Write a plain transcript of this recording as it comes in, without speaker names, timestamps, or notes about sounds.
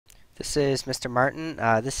This is Mr. Martin.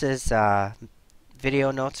 This is video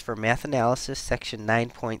notes for math analysis, section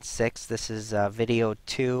 9.6. This is video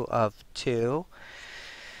 2 of 2.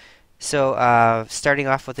 So starting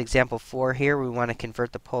off with example 4 here, we want to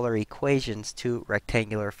convert the polar equations to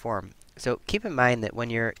rectangular form. So keep in mind that when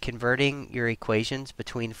you're converting your equations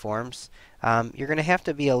between forms, you're going to have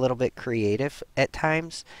to be a little bit creative at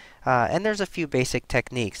times. And there's a few basic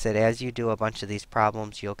techniques that as you do a bunch of these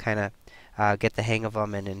problems, you'll kind of get the hang of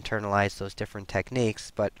them and internalize those different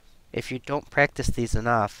techniques. But if you don't practice these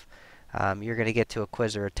enough, you're going to get to a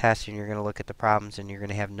quiz or a test and you're going to look at the problems and you're going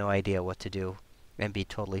to have no idea what to do and be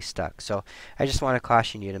totally stuck. So I just want to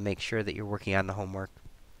caution you to make sure that you're working on the homework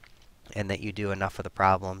and that you do enough of the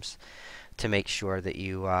problems to make sure that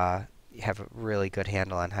you have a really good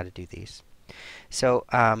handle on how to do these. So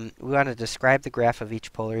we want to describe the graph of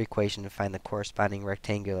each polar equation and find the corresponding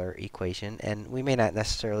rectangular equation. And we may not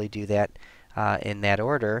necessarily do that in that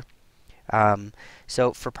order.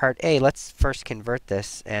 So for part A, let's first convert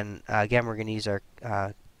this. And again, we're going to use our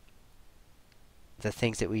the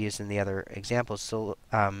things that we used in the other examples. So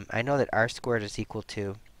I know that r squared is equal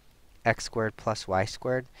to x squared plus y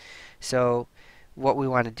squared. So what we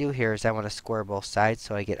want to do here is I want to square both sides.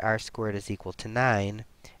 So I get r squared is equal to 9.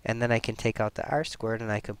 And then I can take out the r squared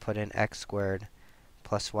and I can put in x squared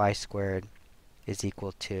plus y squared is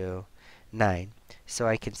equal to 9. So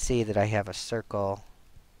I can see that I have a circle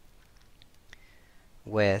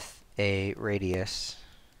with a radius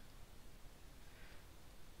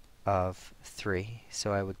of 3.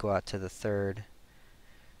 So I would go out to the third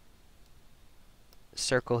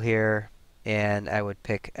circle here and I would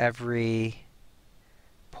pick every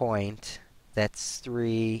point that's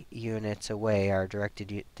 3 units away, our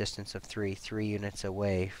directed distance of 3 units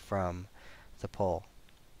away from the pole.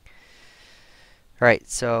 Alright,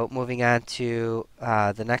 so moving on to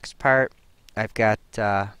the next part, I've got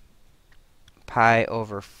pi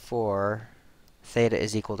over 4, theta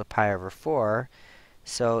is equal to pi over 4.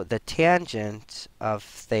 So the tangent of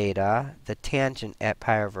theta, the tangent at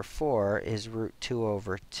pi over 4 is root 2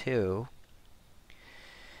 over 2.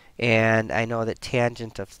 And I know that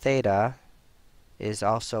tangent of theta is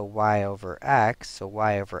also y over x. So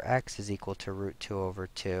y over x is equal to root 2 over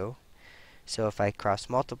 2. So if I cross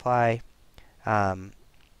multiply and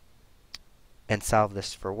solve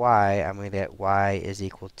this for y, I'm going to get y is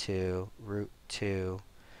equal to root 2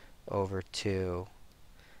 over 2x.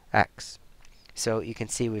 So you can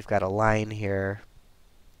see we've got a line here.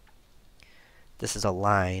 This is a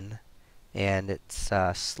line, and its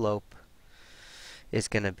slope is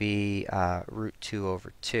going to be root 2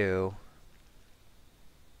 over 2.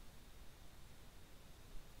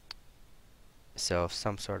 So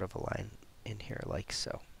some sort of a line in here like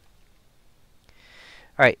so.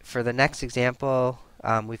 Alright, for the next example,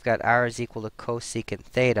 we've got r is equal to cosecant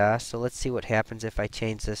theta. So let's see what happens if I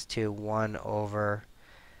change this to 1 over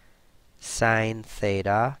sine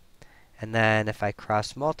theta. And then if I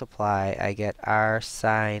cross multiply, I get r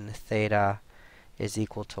sine theta is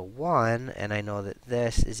equal to 1. And I know that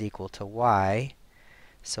this is equal to y.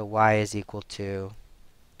 So y is equal to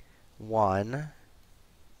 1.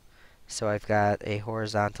 So I've got a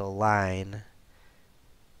horizontal line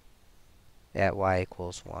at y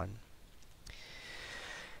equals 1.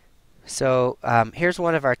 So here's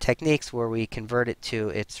one of our techniques where we convert it to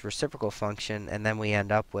its reciprocal function, and then we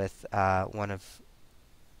end up with one of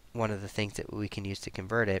the things that we can use to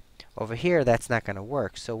convert it. Over here, that's not going to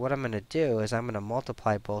work. So what I'm going to do is I'm going to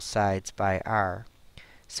multiply both sides by r.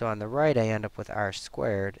 So on the right, I end up with r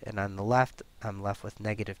squared, and on the left, I'm left with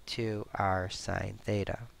negative 2r sine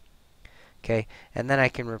theta. Okay, and then I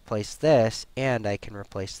can replace this, and I can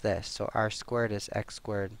replace this. So r squared is x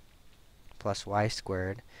squared plus y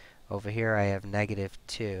squared. Over here, I have negative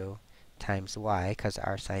 2 times y, because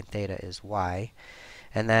r sine theta is y.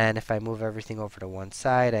 And then if I move everything over to one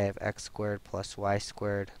side, I have x squared plus y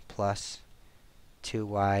squared plus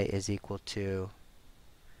 2y is equal to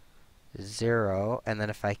 0. And then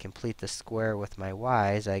if I complete the square with my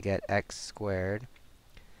y's, I get x squared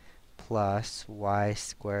plus y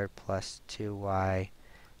squared plus 2y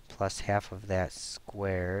plus half of that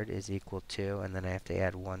squared is equal to, and then I have to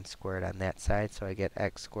add 1 squared on that side, so I get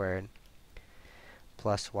x squared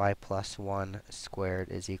plus y plus 1 squared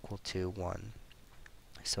is equal to 1.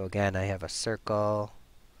 So again, I have a circle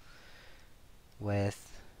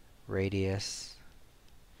with radius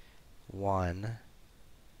 1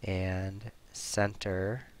 and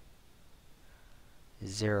center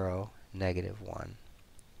 0, negative 1.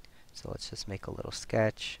 So let's just make a little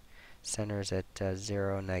sketch. Center is at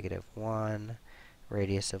 0, negative 1.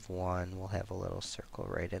 Radius of 1. We'll have a little circle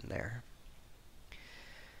right in there.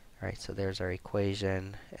 Alright, so there's our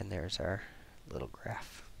equation, and there's our little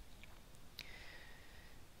graph.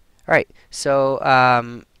 Alright, so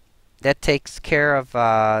that takes care of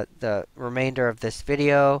the remainder of this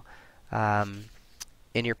video.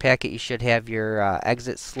 In your packet you should have your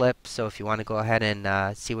exit slip, so if you want to go ahead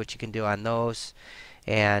and see what you can do on those,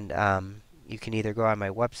 and you can either go on my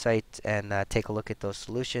website and take a look at those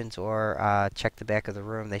solutions, or check the back of the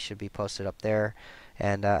room. They should be posted up there.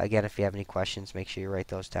 And again, if you have any questions, make sure you write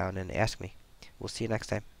those down and ask me. We'll see you next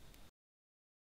time.